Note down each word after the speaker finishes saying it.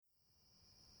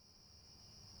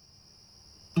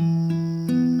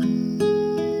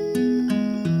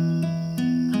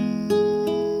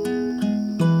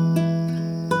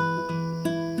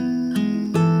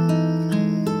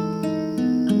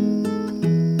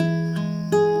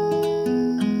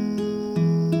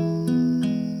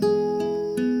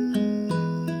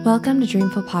Welcome to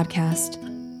Dreamful Podcast,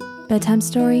 bedtime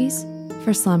stories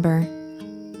for slumber.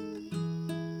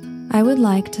 I would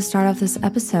like to start off this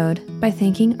episode by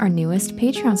thanking our newest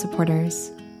Patreon supporters,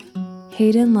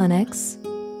 Hayden Lennox,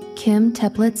 Kim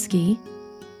Teplitsky,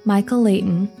 Michael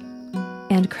Layton,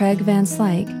 and Craig Van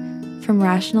Slyke from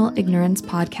Rational Ignorance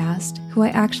Podcast, who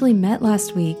I actually met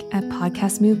last week at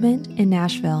Podcast Movement in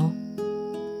Nashville.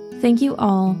 Thank you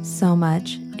all so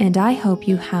much, and I hope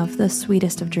you have the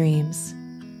sweetest of dreams.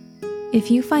 If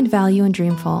you find value in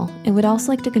Dreamful and would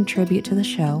also like to contribute to the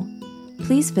show,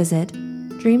 please visit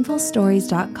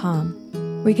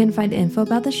dreamfulstories.com, where you can find info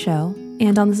about the show,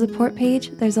 and on the support page,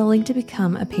 there's a link to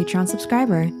become a Patreon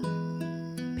subscriber.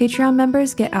 Patreon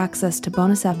members get access to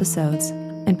bonus episodes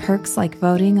and perks like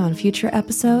voting on future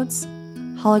episodes,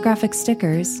 holographic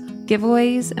stickers,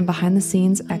 giveaways, and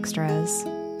behind-the-scenes extras.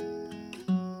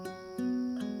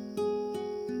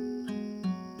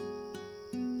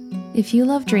 If you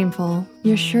love Dreamful,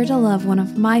 you're sure to love one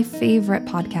of my favorite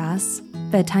podcasts,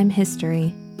 Bedtime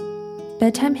History.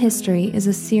 Bedtime History is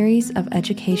a series of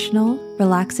educational,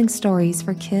 relaxing stories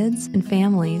for kids and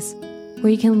families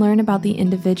where you can learn about the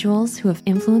individuals who have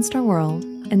influenced our world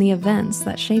and the events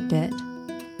that shaped it.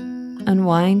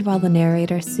 Unwind while the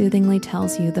narrator soothingly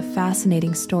tells you the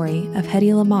fascinating story of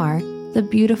Hedy Lamarr, the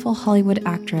beautiful Hollywood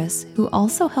actress who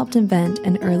also helped invent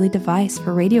an early device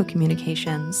for radio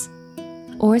communications.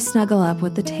 Or snuggle up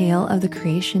with the tale of the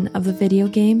creation of the video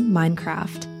game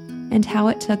Minecraft and how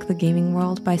it took the gaming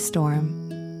world by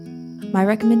storm. My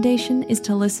recommendation is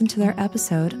to listen to their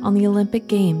episode on the Olympic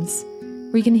Games,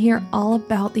 where you can hear all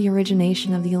about the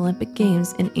origination of the Olympic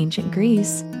Games in ancient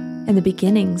Greece and the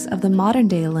beginnings of the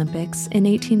modern-day Olympics in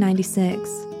 1896.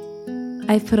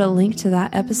 I've put a link to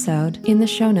that episode in the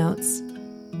show notes.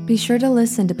 Be sure to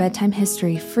listen to Bedtime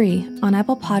History free on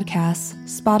Apple Podcasts,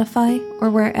 Spotify,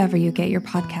 or wherever you get your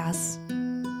podcasts.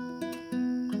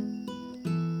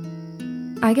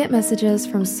 I get messages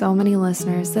from so many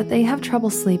listeners that they have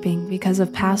trouble sleeping because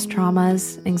of past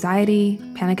traumas, anxiety,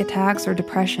 panic attacks, or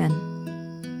depression.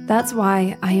 That's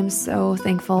why I am so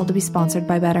thankful to be sponsored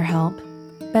by BetterHelp.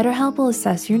 BetterHelp will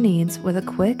assess your needs with a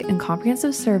quick and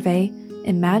comprehensive survey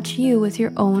and match you with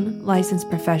your own licensed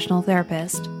professional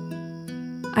therapist.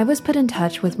 I was put in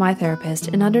touch with my therapist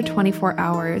in under 24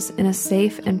 hours in a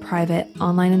safe and private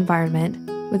online environment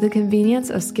with the convenience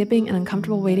of skipping an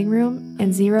uncomfortable waiting room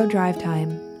and zero drive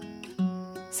time.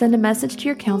 Send a message to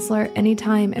your counselor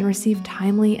anytime and receive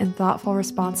timely and thoughtful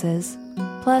responses,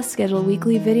 plus schedule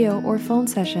weekly video or phone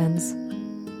sessions.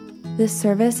 This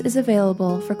service is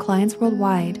available for clients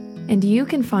worldwide, and you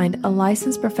can find a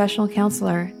licensed professional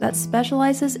counselor that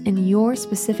specializes in your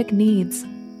specific needs,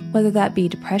 whether that be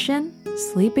depression,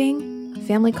 sleeping,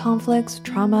 family conflicts,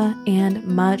 trauma, and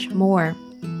much more.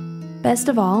 Best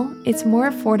of all, it's more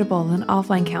affordable than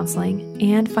offline counseling,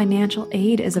 and financial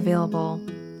aid is available.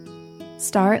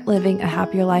 Start living a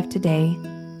happier life today.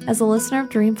 As a listener of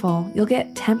Dreamful, you'll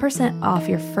get 10% off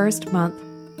your first month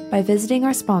by visiting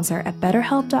our sponsor at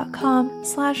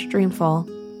betterhelp.com/dreamful.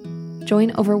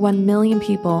 Join over 1 million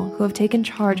people who have taken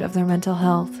charge of their mental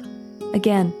health.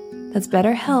 Again, that's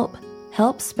BetterHelp,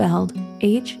 help spelled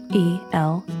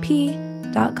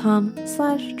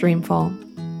HELP.com/dreamful.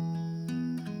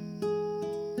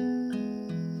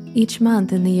 Each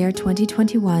month in the year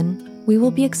 2021, we will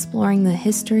be exploring the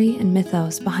history and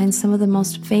mythos behind some of the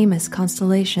most famous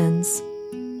constellations.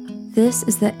 This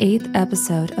is the 8th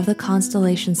episode of the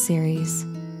Constellation series,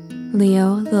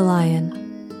 Leo the Lion.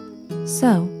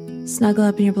 So, snuggle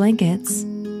up in your blankets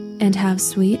and have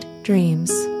sweet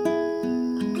dreams.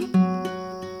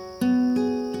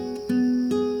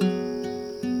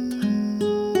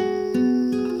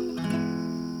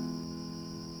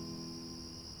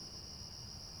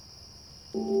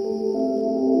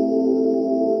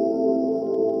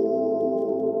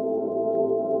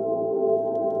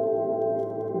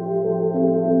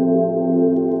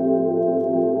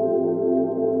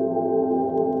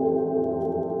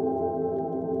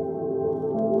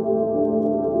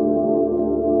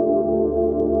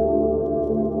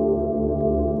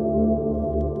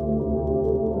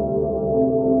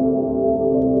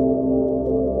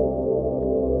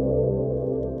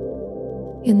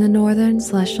 In the northern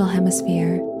celestial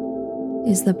hemisphere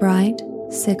is the bright,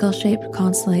 sickle-shaped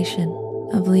constellation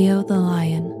of Leo the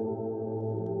Lion.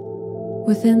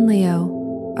 Within Leo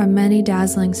are many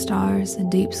dazzling stars and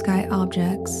deep sky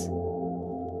objects.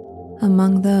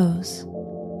 Among those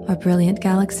are brilliant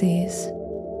galaxies.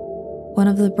 One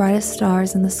of the brightest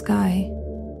stars in the sky,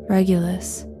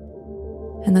 Regulus,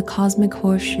 and the cosmic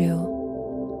horseshoe,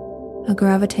 a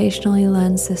gravitationally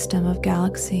lensed system of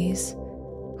galaxies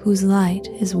whose light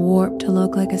is warped to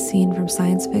look like a scene from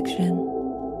science fiction.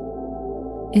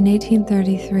 In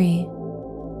 1833,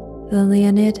 the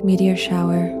Leonid meteor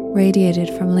shower radiated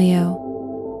from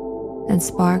Leo and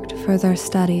sparked further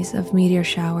studies of meteor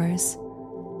showers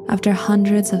after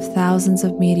hundreds of thousands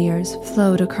of meteors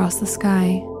flowed across the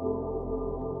sky.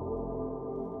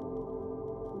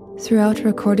 Throughout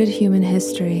recorded human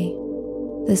history,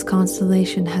 this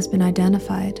constellation has been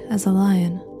identified as a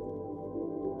lion.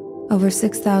 Over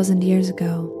 6,000 years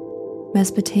ago,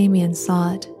 Mesopotamians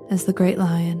saw it as the Great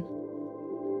Lion.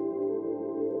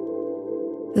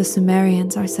 The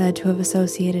Sumerians are said to have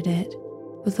associated it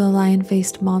with the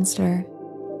lion-faced monster,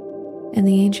 and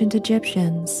the ancient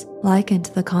Egyptians likened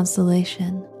the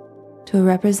constellation to a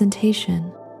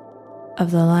representation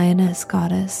of the lioness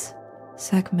goddess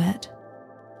Sekhmet.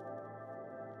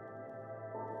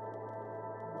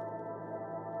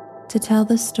 To tell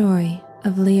the story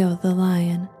of Leo the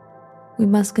lion, we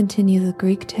must continue the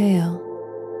Greek tale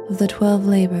of the 12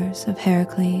 labors of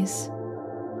Heracles.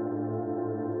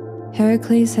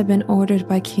 Heracles had been ordered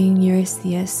by King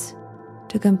Eurystheus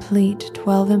to complete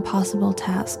 12 impossible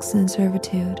tasks in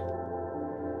servitude,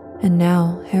 and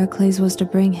now Heracles was to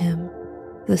bring him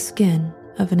the skin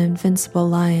of an invincible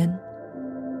lion.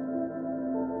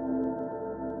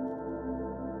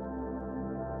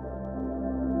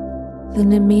 The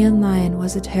Nemean lion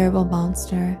was a terrible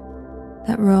monster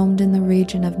that roamed in the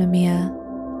region of Nemea.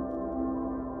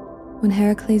 When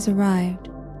Heracles arrived,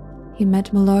 he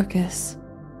met Melorchus,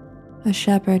 a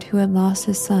shepherd who had lost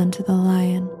his son to the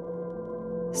lion,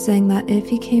 saying that if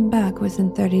he came back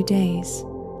within 30 days,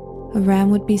 a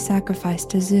ram would be sacrificed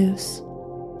to Zeus.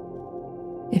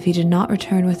 If he did not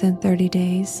return within 30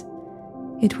 days,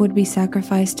 it would be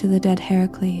sacrificed to the dead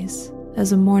Heracles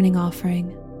as a mourning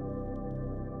offering.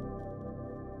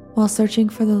 While searching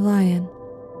for the lion,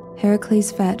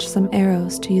 Heracles fetched some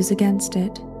arrows to use against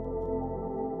it.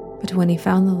 But when he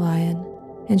found the lion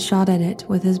and shot at it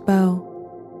with his bow,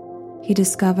 he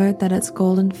discovered that its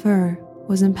golden fur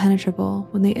was impenetrable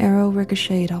when the arrow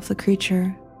ricocheted off the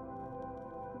creature.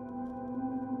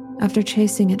 After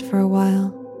chasing it for a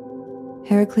while,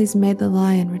 Heracles made the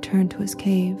lion return to his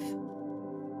cave.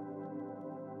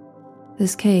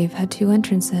 This cave had 2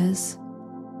 entrances,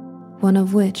 one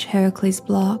of which Heracles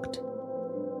blocked.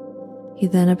 He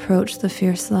then approached the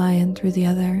fierce lion through the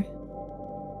other.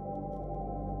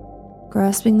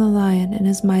 Grasping the lion in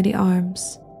his mighty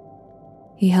arms,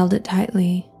 he held it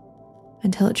tightly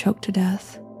until it choked to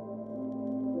death.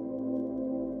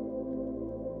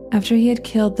 After he had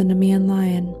killed the Nemean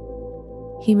lion,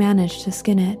 he managed to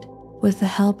skin it with the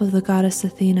help of the goddess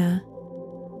Athena,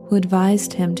 who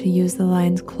advised him to use the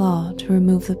lion's claw to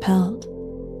remove the pelt.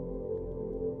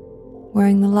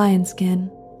 Wearing the lion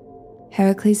skin,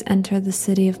 Heracles entered the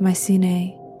city of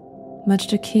Mycenae, much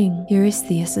to King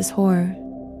Eurystheus' horror.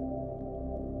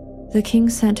 The king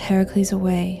sent Heracles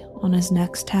away on his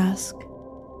next task.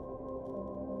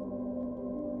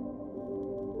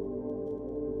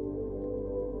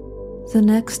 The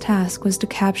next task was to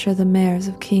capture the mares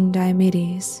of King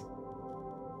Diomedes.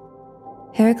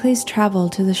 Heracles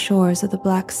traveled to the shores of the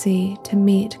Black Sea to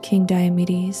meet King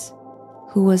Diomedes,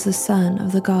 who was the son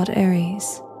of the god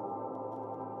Ares.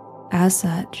 As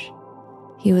such,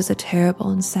 he was a terrible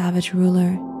and savage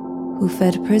ruler who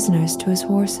fed prisoners to his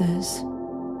horses,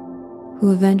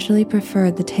 who eventually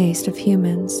preferred the taste of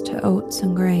humans to oats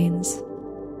and grains.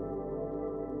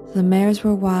 The mares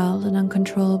were wild and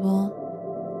uncontrollable,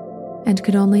 and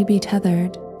could only be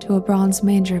tethered to a bronze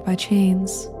manger by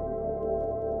chains.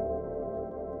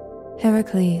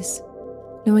 Heracles,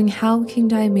 knowing how King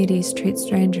Diomedes treats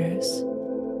strangers,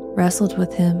 wrestled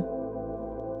with him,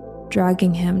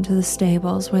 dragging him to the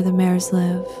stables where the mares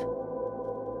live.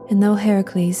 And though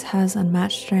Heracles has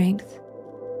unmatched strength,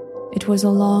 it was a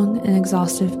long and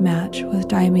exhaustive match with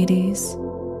Diomedes,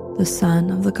 the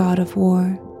son of the god of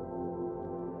war.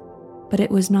 But it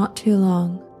was not too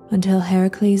long until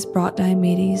Heracles brought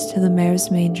Diomedes to the mare's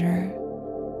manger,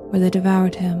 where they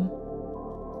devoured him.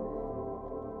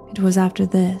 It was after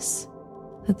this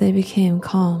that they became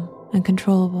calm and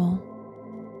controllable.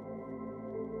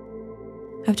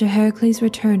 After Heracles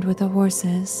returned with the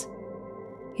horses,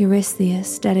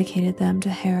 Eurystheus dedicated them to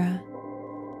Hera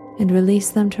and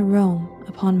released them to roam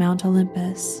upon Mount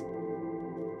Olympus.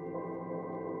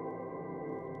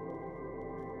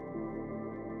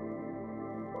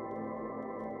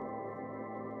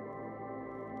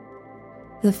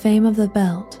 The fame of the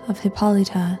belt of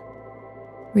Hippolyta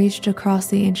reached across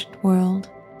the ancient world,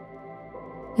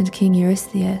 and King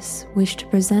Eurystheus wished to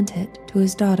present it to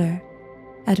his daughter,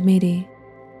 Admete.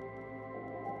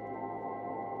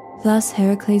 Thus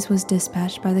Heracles was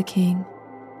dispatched by the king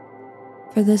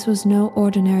For this was no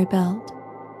ordinary belt,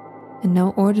 and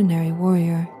no ordinary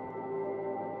warrior.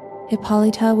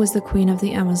 Hippolyta was the queen of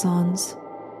the Amazons,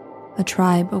 a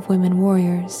tribe of women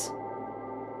warriors.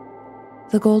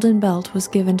 The golden belt was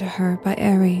given to her by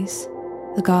Ares,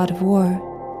 the god of war.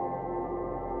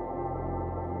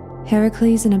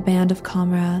 Heracles and a band of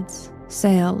comrades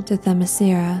sailed to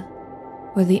Themyscira,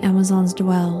 where the Amazons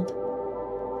dwelled.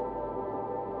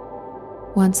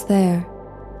 Once there,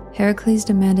 Heracles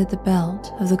demanded the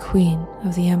belt of the queen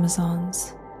of the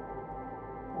Amazons.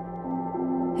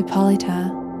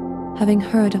 Hippolyta, having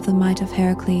heard of the might of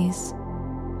Heracles,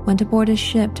 went aboard his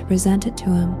ship to present it to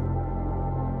him.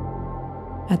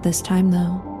 At this time,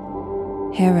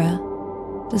 though, Hera,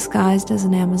 disguised as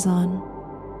an Amazon,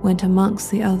 went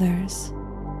amongst the others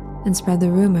and spread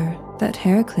the rumor that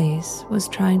Heracles was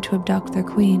trying to abduct their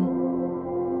queen.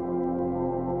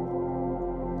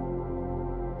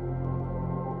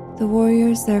 The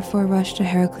warriors therefore rushed to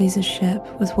Heracles' ship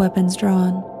with weapons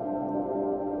drawn,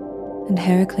 and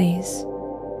Heracles,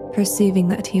 perceiving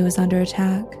that he was under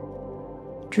attack,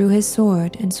 drew his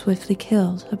sword and swiftly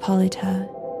killed Hippolyta.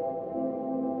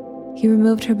 He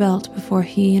removed her belt before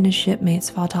he and his shipmates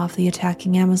fought off the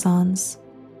attacking Amazons.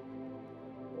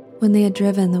 When they had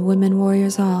driven the women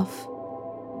warriors off,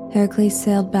 Heracles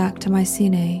sailed back to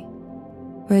Mycenae,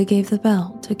 where he gave the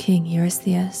belt to King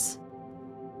Eurystheus.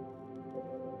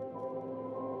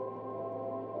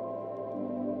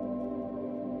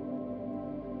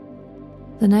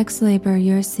 The next labor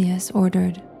Eurystheus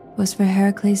ordered was for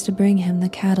Heracles to bring him the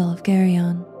cattle of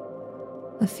Geryon,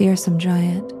 a fearsome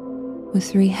giant with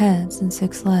 3 heads and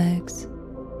 6 legs.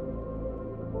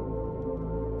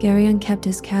 Geryon kept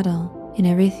his cattle in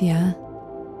Erythea,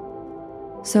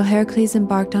 so Heracles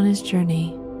embarked on his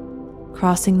journey,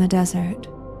 crossing the desert.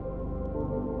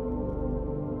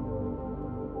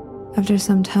 After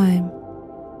some time,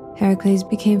 Heracles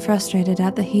became frustrated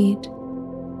at the heat,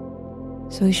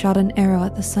 so he shot an arrow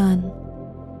at the sun.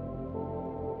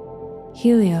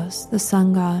 Helios, the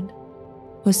sun god,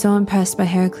 was so impressed by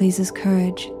Heracles'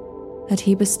 courage that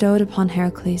he bestowed upon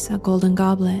Heracles a golden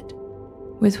goblet,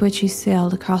 with which he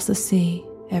sailed across the sea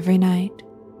every night.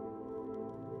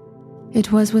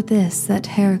 It was with this that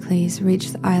Heracles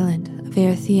reached the island of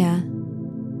Erythea.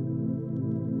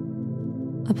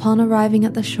 Upon arriving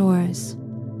at the shores,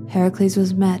 Heracles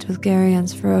was met with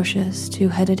Geryon's ferocious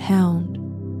 2-headed hound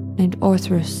named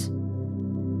Orthrus.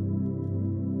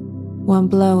 One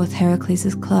blow with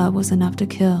Heracles' club was enough to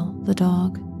kill the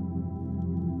dog.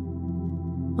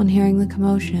 On hearing the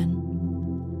commotion,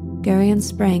 Geryon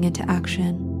sprang into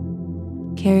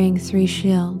action, carrying 3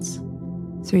 shields,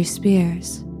 3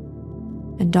 spears,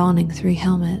 and donning 3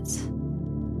 helmets.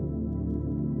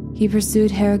 He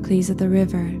pursued Heracles at the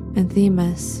river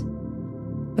Anthemus,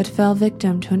 but fell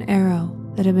victim to an arrow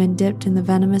that had been dipped in the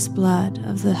venomous blood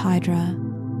of the Hydra,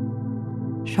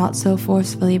 shot so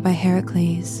forcefully by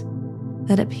Heracles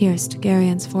that it pierced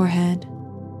Geryon's forehead.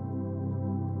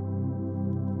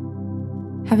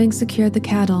 Having secured the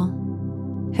cattle,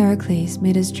 Heracles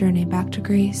made his journey back to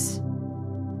Greece.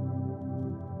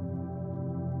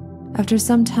 After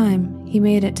some time, he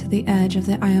made it to the edge of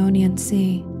the Ionian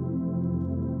Sea,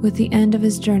 with the end of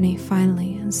his journey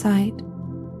finally in sight.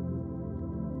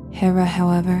 Hera,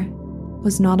 however,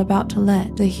 was not about to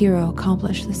let the hero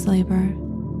accomplish this labor.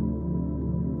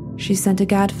 She sent a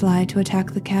gadfly to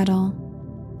attack the cattle,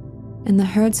 and the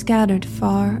herd scattered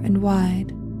far and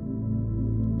wide.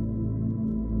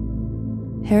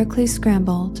 Heracles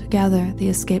scrambled to gather the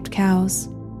escaped cows.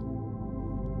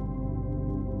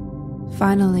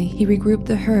 Finally, he regrouped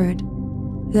the herd.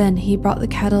 Then he brought the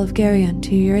cattle of Geryon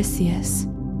to Eurystheus,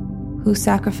 who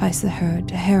sacrificed the herd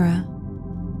to Hera.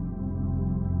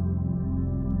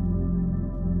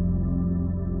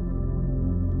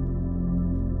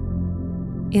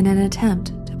 In an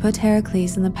attempt to put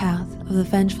Heracles in the path of the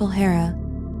vengeful Hera,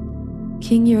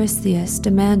 King Eurystheus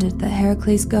demanded that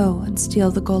Heracles go and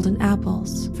steal the golden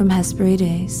apples from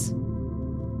Hesperides.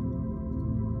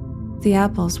 The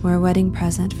apples were a wedding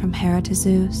present from Hera to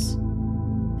Zeus,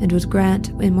 and would grant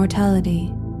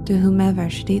immortality to whomever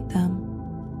should eat them.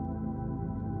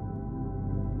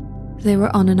 They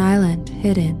were on an island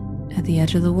hidden at the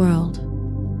edge of the world.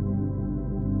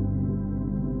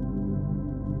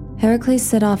 Heracles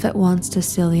set off at once to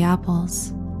steal the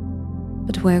apples,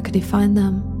 but where could he find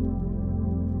them?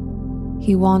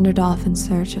 He wandered off in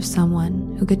search of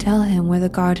someone who could tell him where the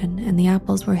garden and the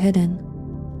apples were hidden.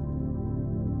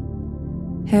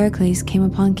 Heracles came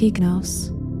upon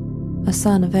Kychnos, a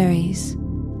son of Ares.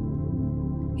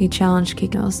 He challenged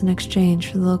Kychnos in exchange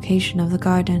for the location of the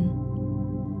garden.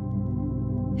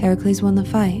 Heracles won the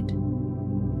fight,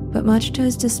 but much to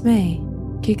his dismay,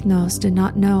 Kyknos did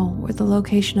not know where the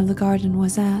location of the garden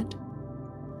was at.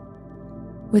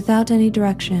 Without any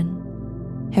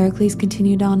direction, Heracles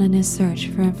continued on in his search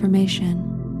for information.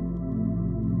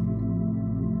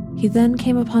 He then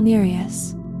came upon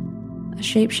Nereus, a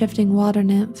shape-shifting water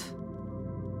nymph.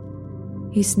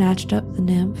 He snatched up the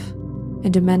nymph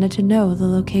and demanded to know the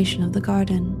location of the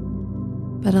garden,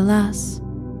 but alas,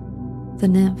 the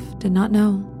nymph did not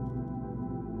know.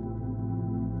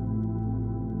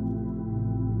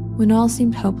 When all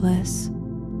seemed hopeless,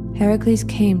 Heracles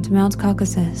came to Mount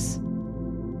Caucasus,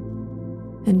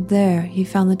 and there he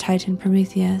found the Titan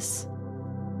Prometheus.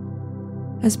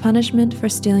 As punishment for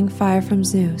stealing fire from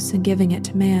Zeus and giving it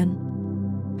to man,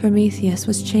 Prometheus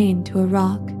was chained to a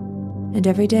rock, and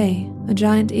every day a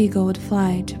giant eagle would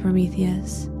fly to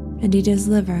Prometheus and eat his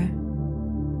liver,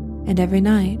 and every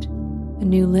night a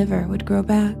new liver would grow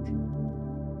back.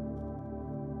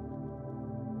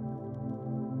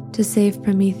 To save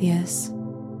Prometheus,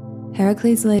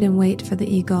 Heracles laid in wait for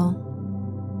the eagle,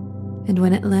 and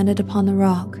when it landed upon the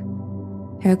rock,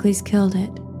 Heracles killed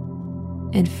it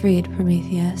and freed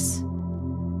Prometheus.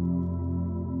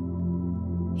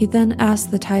 He then asked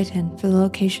the Titan for the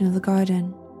location of the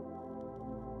garden,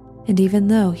 and even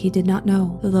though he did not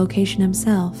know the location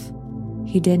himself,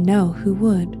 he did know who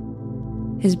would: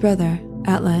 his brother,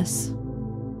 Atlas.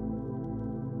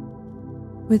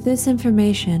 With this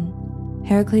information,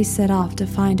 Heracles set off to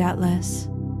find Atlas.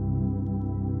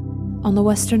 On the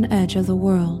western edge of the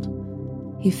world,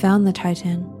 he found the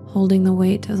Titan holding the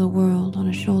weight of the world on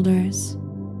his shoulders.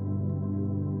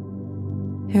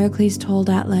 Heracles told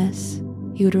Atlas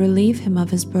he would relieve him of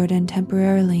his burden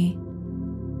temporarily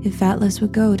if Atlas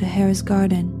would go to Hera's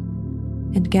garden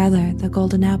and gather the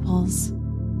golden apples.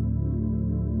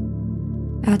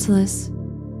 Atlas,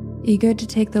 eager to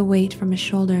take the weight from his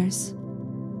shoulders,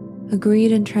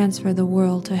 agreed and transferred the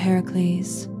world to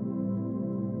Heracles.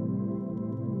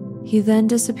 He then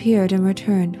disappeared and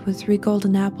returned with 3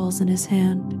 golden apples in his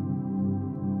hand,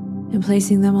 and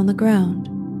placing them on the ground,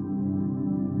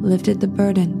 lifted the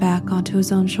burden back onto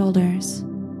his own shoulders.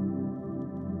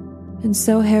 And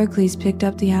so Heracles picked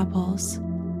up the apples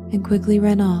and quickly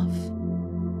ran off,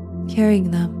 carrying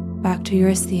them back to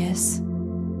Eurystheus.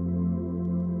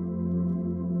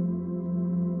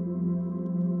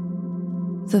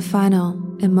 The final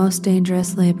and most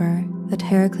dangerous labor that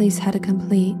Heracles had to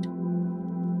complete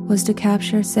was to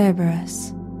capture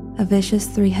Cerberus, a vicious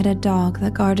 3-headed dog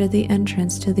that guarded the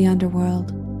entrance to the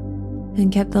underworld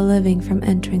and kept the living from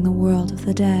entering the world of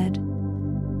the dead.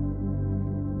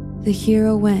 The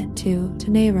hero went to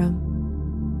Taenarum,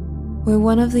 where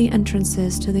one of the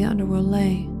entrances to the underworld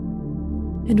lay,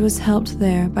 and was helped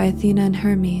there by Athena and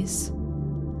Hermes.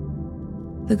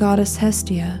 The goddess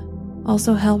Hestia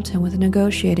also helped him with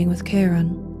negotiating with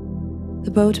Charon,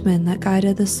 the boatman that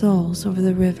guided the souls over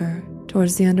the river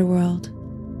towards the underworld.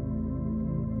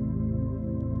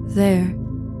 There,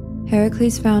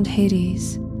 Heracles found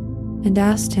Hades and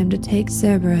asked him to take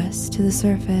Cerberus to the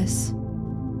surface.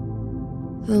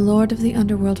 The lord of the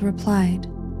underworld replied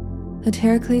that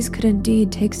Heracles could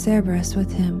indeed take Cerberus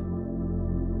with him,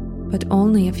 but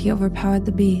only if he overpowered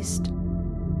the beast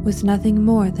with nothing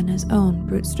more than his own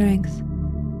brute strength.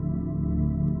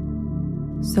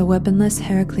 So weaponless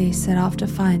Heracles set off to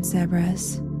find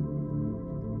Cerberus.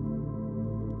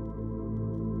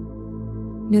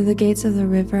 Near the gates of the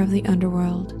river of the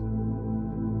underworld,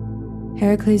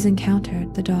 Heracles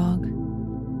encountered the dog.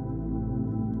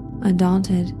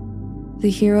 Undaunted, the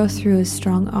hero threw his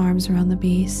strong arms around the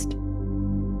beast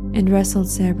and wrestled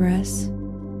Cerberus.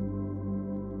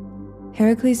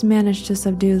 Heracles managed to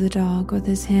subdue the dog with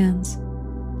his hands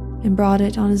and brought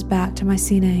it on his back to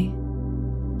Mycenae.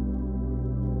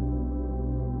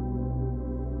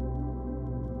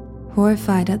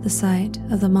 Horrified at the sight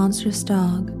of the monstrous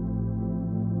dog,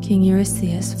 King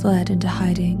Eurystheus fled into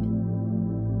hiding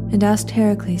and asked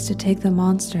Heracles to take the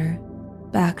monster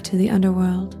back to the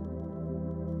underworld,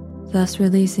 thus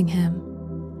releasing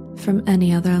him from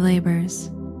any other labors.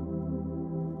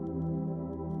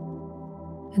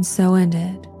 And so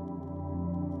ended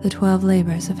the 12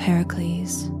 labors of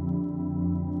Heracles.